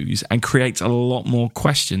significant news and creates a lot more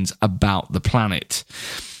questions about the planet.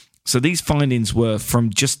 So these findings were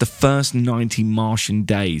from just the first 90 Martian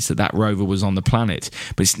days that rover was on the planet,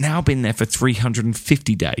 but it's now been there for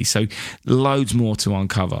 350 days, so loads more to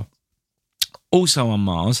uncover. Also on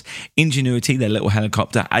Mars, Ingenuity, their little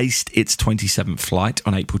helicopter, aced its 27th flight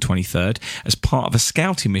on April 23rd as part of a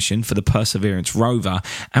scouting mission for the Perseverance rover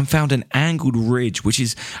and found an angled ridge, which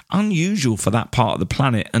is unusual for that part of the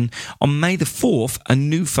planet. And on May the 4th, a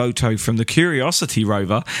new photo from the Curiosity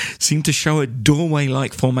rover seemed to show a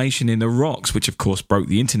doorway-like formation in the rocks, which of course broke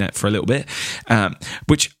the internet for a little bit,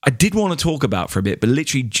 which I did want to talk about for a bit, but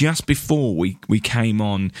literally just before we came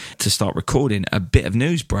on to start recording, a bit of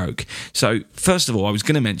news broke. So first of all, I was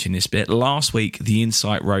going to mention this bit. Last week, the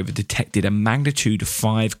InSight rover detected a magnitude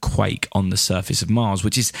 5 quake on the surface of Mars,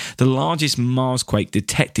 which is the largest Mars quake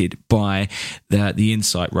detected by the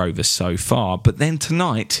InSight rover so far. But then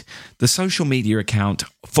tonight, the social media account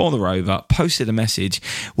for the rover posted a message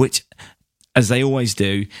which, as they always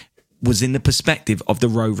do, was in the perspective of the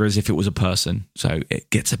rover as if it was a person. So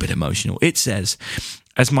it gets a bit emotional. It says,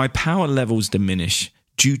 "As my power levels diminish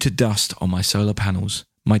due to dust on my solar panels,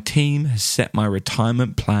 my team has set my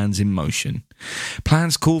retirement plans in motion.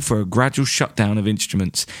 Plans call for a gradual shutdown of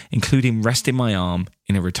instruments, including resting my arm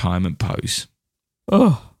in a retirement pose."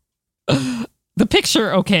 Oh, the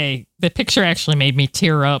picture actually made me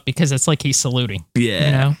tear up because it's like he's saluting. Yeah.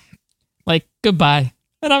 You know? Like, goodbye.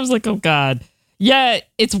 And I was like, oh, God. Yeah,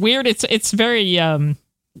 it's weird. It's very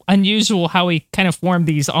unusual how he kind of formed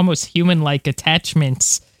these almost human-like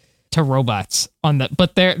attachments to robots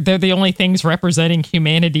but they're the only things representing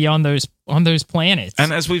humanity on those planets.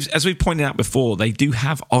 And as we've pointed out before, they do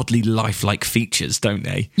have oddly lifelike features, don't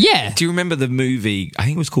they? Yeah. Do you remember the movie? I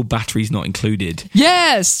think it was called Batteries Not Included.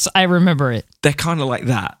 Yes, I remember it. They're kind of like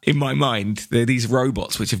that in my mind. They're these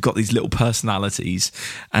robots which have got these little personalities,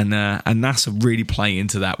 and NASA really play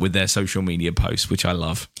into that with their social media posts, which I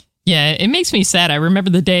love. Yeah, it makes me sad. I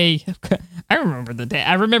remember the day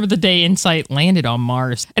InSight landed on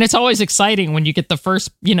Mars. And it's always exciting when you get the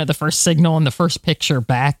first signal and the first picture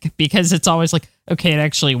back, because it's always like, okay, it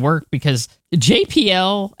actually worked, because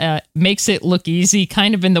JPL makes it look easy,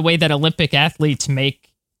 kind of in the way that Olympic athletes make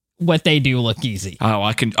what they do look easy. Oh,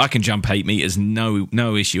 I can jump 8 meters, no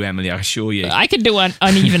issue, Emily, I assure you. I can do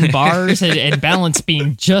uneven bars and balance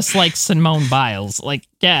beam just like Simone Biles. Like,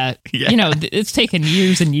 yeah. You know, it's taken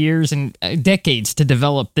years and years and decades to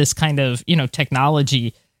develop this kind of,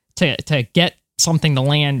 technology to get something to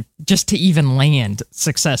land, just to even land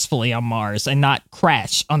successfully on Mars and not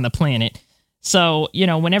crash on the planet. So,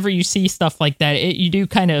 whenever you see stuff like that, you do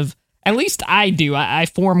kind of, at least I do. I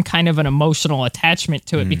form kind of an emotional attachment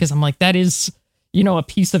to it because I'm like, that is, a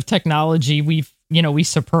piece of technology we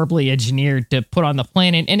superbly engineered to put on the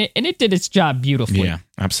planet, and it did its job beautifully. Yeah,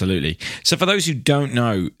 absolutely. So for those who don't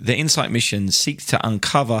know, the InSight mission seeks to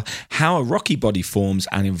uncover how a rocky body forms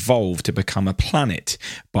and evolve to become a planet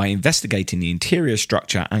by investigating the interior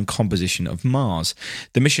structure and composition of Mars.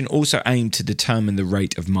 The mission also aimed to determine the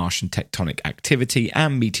rate of Martian tectonic activity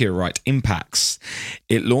and meteorite impacts.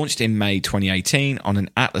 It launched in May 2018 on an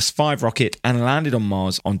Atlas V rocket and landed on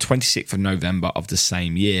Mars on 26th of November of the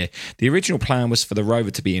same year. The original plan was for the rover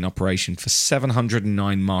to be in operation for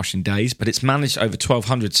 709 Martian days, but it's managed over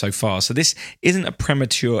 1,200 so far, so this isn't a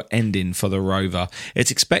premature ending for the rover. It's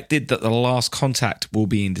expected that the last contact will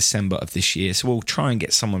be in December of this year, so we'll try and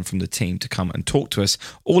get someone from the team to come and talk to us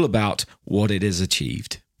all about what it has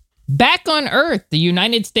achieved. Back on Earth, the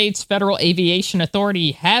United States Federal Aviation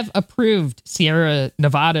Authority have approved Sierra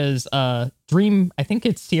Nevada's Dream, I think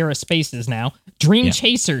it's Sierra Spaces now, Dream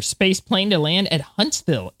Chaser space plane to land at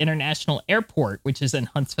Huntsville International Airport, which is in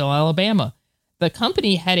Huntsville, Alabama. The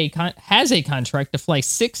company has a contract to fly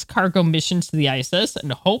 6 cargo missions to the ISS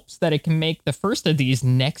and hopes that it can make the first of these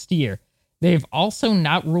next year. They've also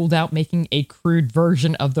not ruled out making a crewed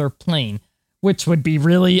version of their plane, which would be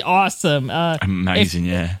really awesome. Amazing,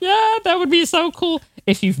 yeah. Yeah, that would be so cool.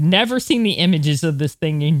 If you've never seen the images of this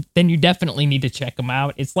thing, then you definitely need to check them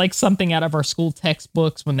out. It's like something out of our school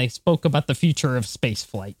textbooks when they spoke about the future of space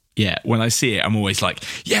flight. Yeah, when I see it, I'm always like,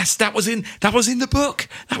 yes, that was in the book.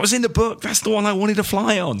 That was in the book. That's the one I wanted to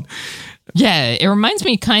fly on. Yeah, it reminds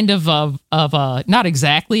me kind of not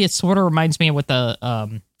exactly. It sort of reminds me of what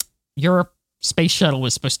the Europe space shuttle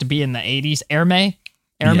was supposed to be in the 80s. Hermes.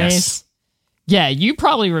 Yes. Yeah, you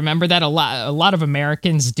probably remember that. A lot of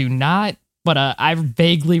Americans do not, but I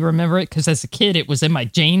vaguely remember it because as a kid, it was in my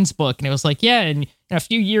Jane's book, and it was like, yeah, in a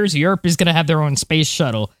few years, Europe is going to have their own space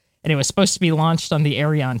shuttle, and it was supposed to be launched on the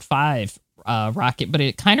Ariane 5 rocket, but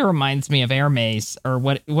it kind of reminds me of Hermes, or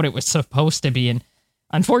what it was supposed to be. And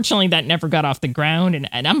Unfortunately, that never got off the ground,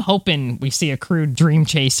 and I'm hoping we see a crewed Dream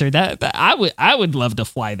Chaser. That I would love to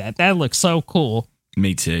fly that. That looks so cool.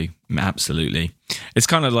 Me too. Absolutely. It's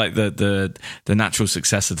kind of like the natural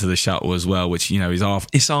successor to the shuttle as well, which, you know,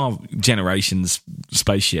 it's our generation's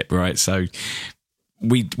spaceship, right? So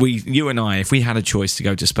you and I, if we had a choice to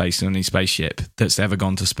go to space on any spaceship that's ever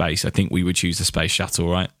gone to space, I think we would choose the space shuttle,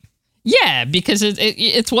 right? Yeah, because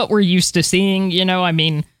it's what we're used to seeing, you know. I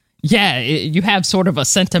mean, yeah, you have sort of a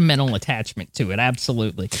sentimental attachment to it.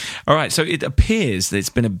 Absolutely. All right. So it appears that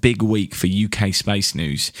it's been a big week for UK space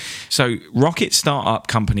news. So rocket startup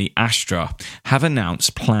company Astra have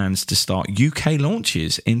announced plans to start UK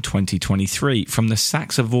launches in 2023 from the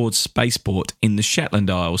Saxavord spaceport in the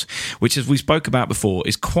Shetland Isles, which, as we spoke about before,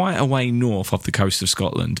 is quite a way north off the coast of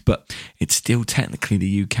Scotland, but it's still technically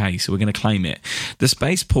the UK, so we're going to claim it. The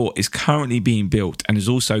spaceport is currently being built and has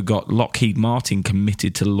also got Lockheed Martin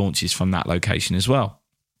committed to launches from that location as well.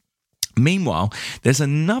 Meanwhile, there's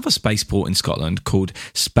another spaceport in Scotland called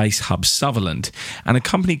Space Hub Sutherland, and a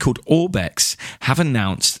company called Orbex have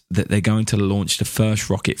announced that they're going to launch the first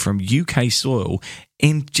rocket from UK soil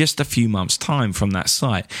in just a few months' time from that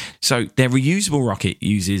site. So their reusable rocket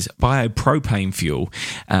uses biopropane fuel,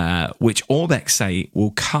 which Orbex say will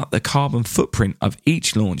cut the carbon footprint of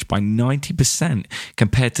each launch by 90%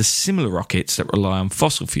 compared to similar rockets that rely on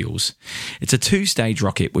fossil fuels. It's a 2-stage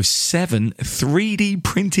rocket with 7 3D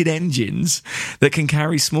printed engines that can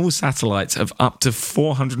carry small satellites of up to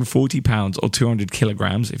 440 pounds or 200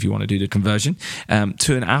 kilograms, if you want to do the conversion,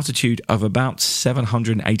 to an altitude of about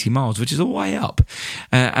 780 miles, which is a way up.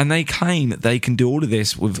 And they claim that they can do all of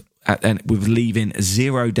this with leaving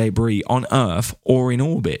zero debris on Earth or in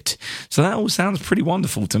orbit. So that all sounds pretty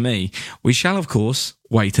wonderful to me. We shall, of course,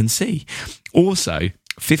 wait and see. Also,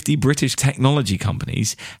 50 British technology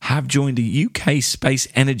companies have joined a UK space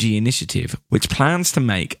energy initiative, which plans to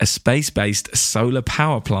make a space-based solar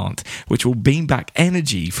power plant, which will beam back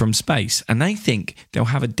energy from space. And they think they'll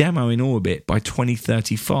have a demo in orbit by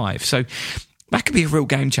 2035. So that could be a real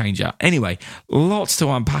game changer. Anyway, lots to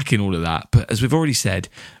unpack in all of that. But as we've already said,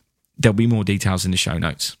 there'll be more details in the show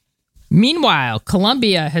notes. Meanwhile,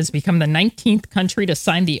 Colombia has become the 19th country to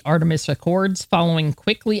sign the Artemis Accords, following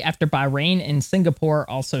quickly after Bahrain and Singapore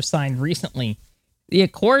also signed recently. The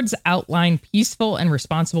Accords outline peaceful and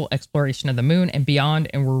responsible exploration of the moon and beyond,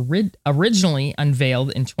 and were originally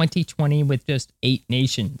unveiled in 2020 with just 8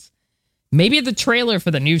 nations. Maybe the trailer for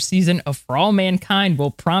the new season of For All Mankind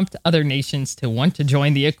will prompt other nations to want to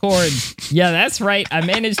join the Accords. Yeah, that's right. I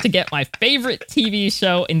managed to get my favorite TV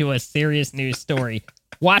show into a serious news story.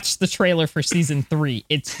 Watch the trailer for season 3.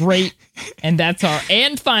 It's great. And that's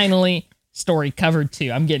and finally, story covered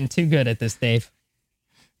too. I'm getting too good at this, Dave.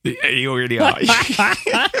 You already are.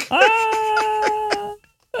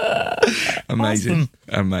 Amazing. Awesome.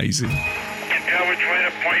 Amazing. Yeah, which way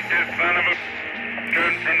to point this son of a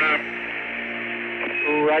gun from the...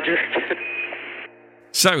 Roger.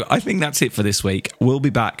 So I think that's it for this week. We'll be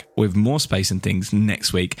back with more Space and Things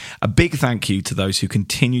next week. A big thank you to those who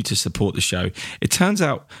continue to support the show. It turns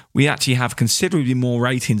out we actually have considerably more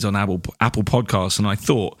ratings on Apple Podcasts than I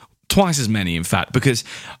thought. Twice as many, in fact, because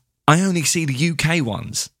I only see the UK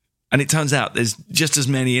ones. And it turns out there's just as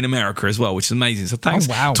many in America as well, which is amazing. So thanks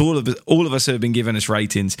to all of us who have been giving us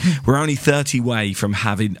ratings. We're only 30 away from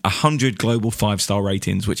having 100 global 5-star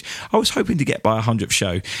ratings, which I was hoping to get by 100th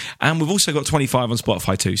show. And we've also got 25 on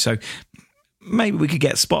Spotify too. So maybe we could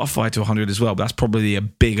get Spotify to 100 as well, but that's probably a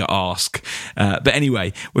bigger ask. But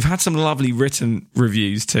anyway, we've had some lovely written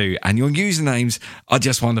reviews too, and your usernames are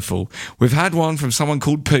just wonderful. We've had one from someone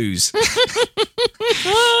called Poos.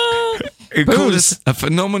 Who called us a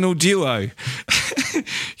phenomenal duo.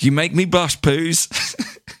 You make me blush, Poos.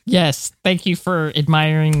 Yes, thank you for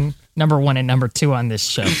admiring number 1 and number 2 on this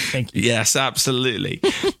show. Thank you. Yes, absolutely.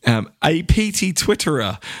 A PT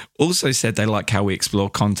Twitterer also said they like how we explore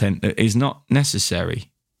content that is not necessary.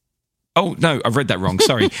 Oh, no, I've read that wrong.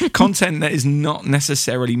 Sorry. Content that is not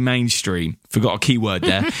necessarily mainstream. Forgot a keyword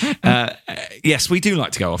there. Yes, we do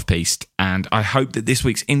like to go off-piste, and I hope that this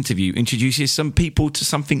week's interview introduces some people to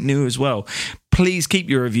something new as well. Please keep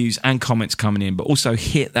your reviews and comments coming in, but also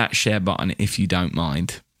hit that share button if you don't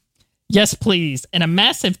mind. Yes, please. And a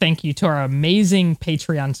massive thank you to our amazing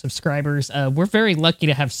Patreon subscribers. We're very lucky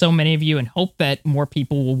to have so many of you and hope that more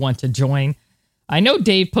people will want to join. I know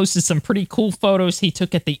Dave posted some pretty cool photos he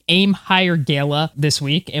took at the Aim Higher Gala this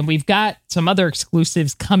week, and we've got some other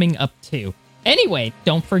exclusives coming up too. Anyway,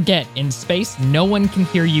 don't forget, in space, no one can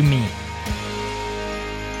hear you mean.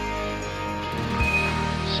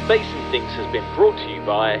 Space and Things has been brought to you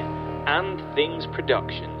by And Things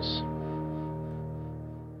Productions.